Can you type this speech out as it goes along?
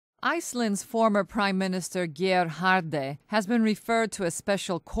Iceland's former Prime Minister Geir Haarde has been referred to a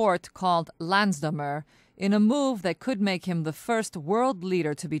special court called Landsdómur in a move that could make him the first world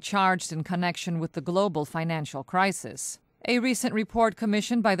leader to be charged in connection with the global financial crisis. A recent report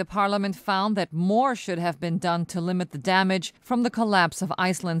commissioned by the parliament found that more should have been done to limit the damage from the collapse of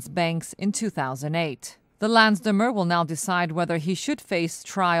Iceland's banks in 2008. The Landsdómur will now decide whether he should face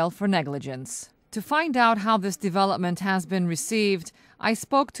trial for negligence. To find out how this development has been received, I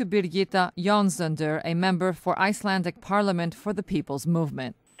spoke to Birgitta Jonsdottir, a member for Icelandic Parliament for the People's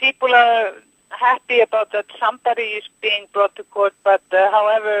Movement. People are happy about that somebody is being brought to court, but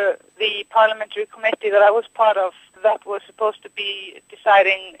however, the parliamentary committee that I was part of, that was supposed to be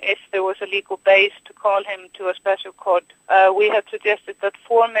deciding if there was a legal base to call him to a special court. We had suggested that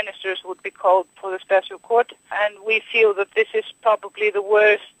 4 ministers would be called for the special court, and we feel that this is probably the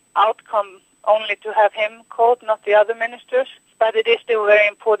worst outcome, only to have him called, not the other ministers. But it is still very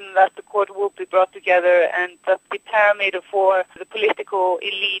important that the court will be brought together and that the parameter for the political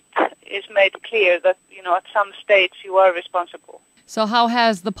elite is made clear that, at some stage you are responsible. So how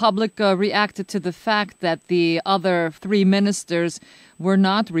has the public reacted to the fact that the other 3 ministers were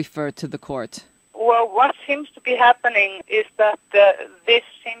not referred to the court? Well, what seems to be happening is that this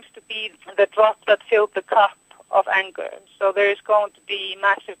seems to be the drop that filled the cup of anger. So there is going to be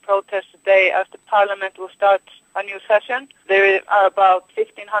massive protests today as the parliament will start a new session. There are about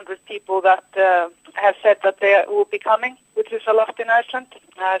 1,500 people that have said that they will be coming, which is a lot in Iceland.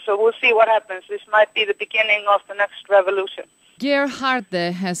 So we'll see what happens. This might be the beginning of the next revolution. Geir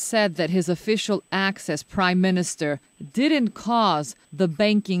Haarde has said that his official acts as Prime Minister didn't cause the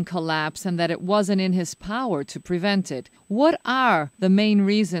banking collapse and that it wasn't in his power to prevent it. What are the main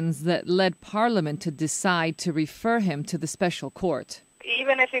reasons that led Parliament to decide to refer him to the special court?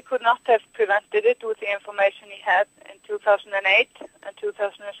 Even if he could not have prevented it with the information he had in 2008 and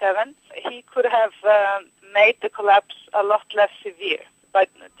 2007, he could have made the collapse a lot less severe by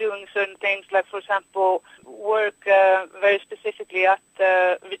doing certain things, like, for example, work very specifically at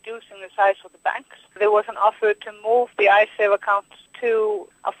reducing the size of the banks. There was an offer to move the ICELAND accounts to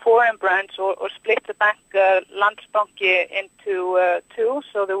a foreign branch or split the bank Landsdómur into 2.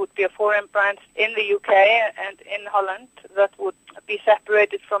 So there would be a foreign branch in the UK and in Holland that would be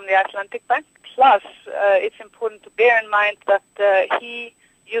separated from the Icelandic bank. Plus, it's important to bear in mind that he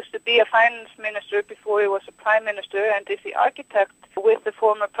used to be a finance minister before he was a prime minister and is the architect with the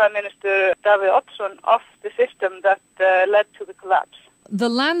former Prime Minister Davíð Oddsson of the system that led to the collapse. The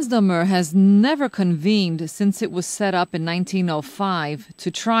Landsdómur has never convened since it was set up in 1905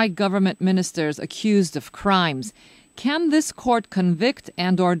 to try government ministers accused of crimes. Can this court convict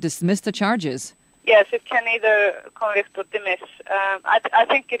and/or dismiss the charges? Yes, it can either convict or dismiss. I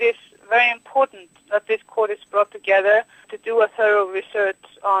think it is very important that this court is brought together to do a thorough research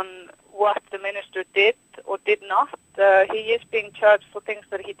on what the minister did or did not. He is being charged for things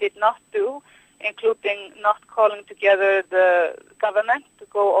that he did not do, including not calling together the government to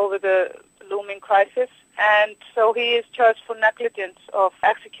go over the looming crisis. And so he is charged for negligence of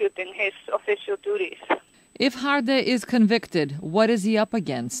executing his official duties. If Haarde is convicted, what is he up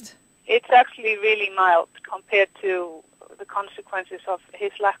against? It's actually really mild compared to the consequences of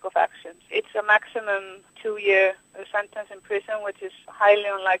his lack of action. It's a maximum 2-year sentence in prison, which is highly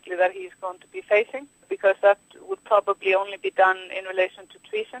unlikely that he's going to be facing, because that would probably only be done in relation to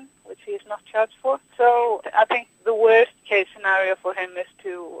treason, which he is not charged for. So I think the worst case scenario for him is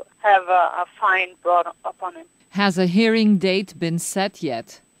to have a fine brought upon him. Has a hearing date been set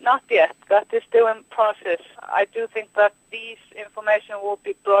yet? Not yet. That is still in process. I do think that these information will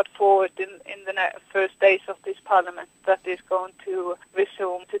be brought forward in the first days of this parliament that is going to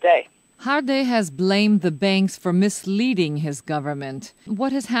resume today. Haarde has blamed the banks for misleading his government.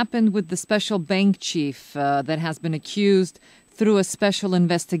 What has happened with the special bank chief that has been accused through a special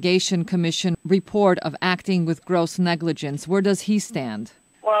investigation commission report of acting with gross negligence? Where does he stand?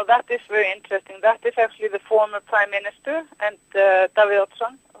 Well, that is very interesting. That is actually the former Prime Minister and Davíð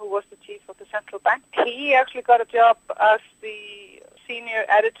Oddsson, who was the chief of the central bank. He actually got a job as the senior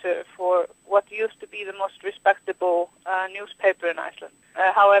editor for what used to be the most respectable newspaper in Iceland.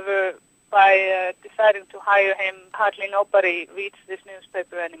 However, by deciding to hire him, hardly nobody reads this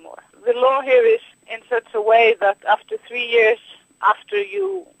newspaper anymore. The law here is in such a way that after 3 years after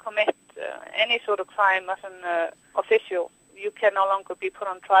you commit any sort of crime as an official, you can no longer be put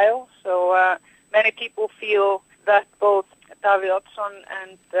on trial. So many people feel that both Davíð Oddsson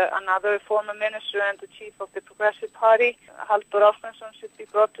and another former minister and the chief of the Progressive Party, Halldór Ásgrímsson, should be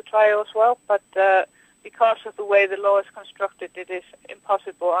brought to trial as well. But because because of the way the law is constructed, it is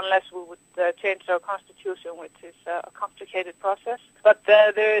impossible unless we would change our constitution, which is a complicated process. But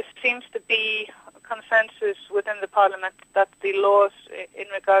there seems to be consensus within the parliament that the laws in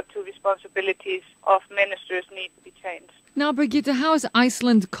regard to responsibilities of ministers need to be changed. Now, Birgitta, how is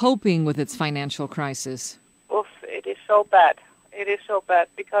Iceland coping with its financial crisis? Oof, it is so bad. It is so bad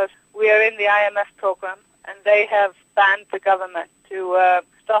because we are in the IMF program and they have banned the government to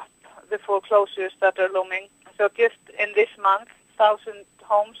stop the foreclosures that are looming. So just in this month, 1,000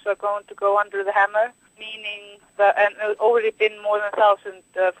 homes are going to go under the hammer, meaning that, and there's already been more than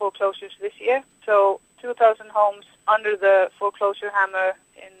 1,000 foreclosures this year. So 2,000 homes under the foreclosure hammer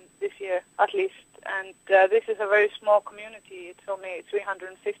in this year at least. And this is a very small community. It's only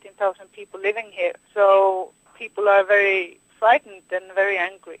 315,000 people living here. So people are very frightened and very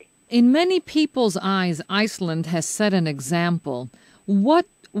angry. In many people's eyes, Iceland has set an example. What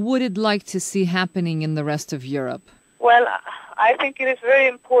would it like to see happening in the rest of Europe? Well, I think it is very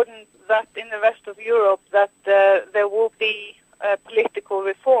important that in the rest of Europe that there will be political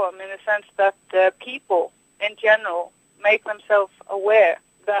reform in the sense that people in general make themselves aware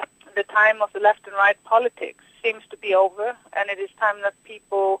that the time of the left and right politics seems to be over, and it is time that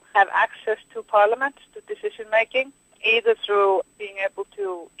people have access to parliament, to decision making, either through being able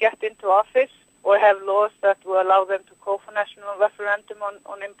to get into office or have laws that will allow them to call for national referendum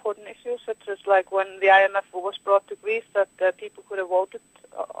on important issues, such as like when the IMF was brought to Greece, that people could have voted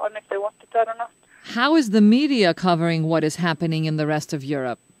on if they wanted that or not. How is the media covering what is happening in the rest of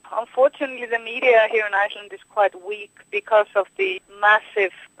Europe? Unfortunately, the media here in Iceland is quite weak because of the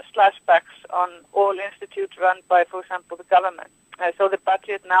massive slashbacks on all institutes run by, for example, the government. So the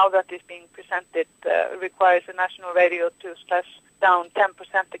budget now that is being presented requires the national radio to slash down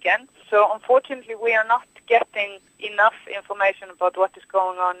 10% again. So unfortunately, we are not getting enough information about what is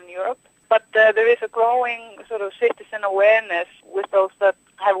going on in Europe. But there is a growing sort of citizen awareness with those that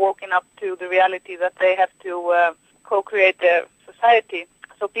have woken up to the reality that they have to co-create their society.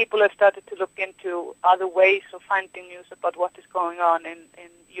 So people have started to look into other ways of finding news about what is going on in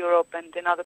Europe and in other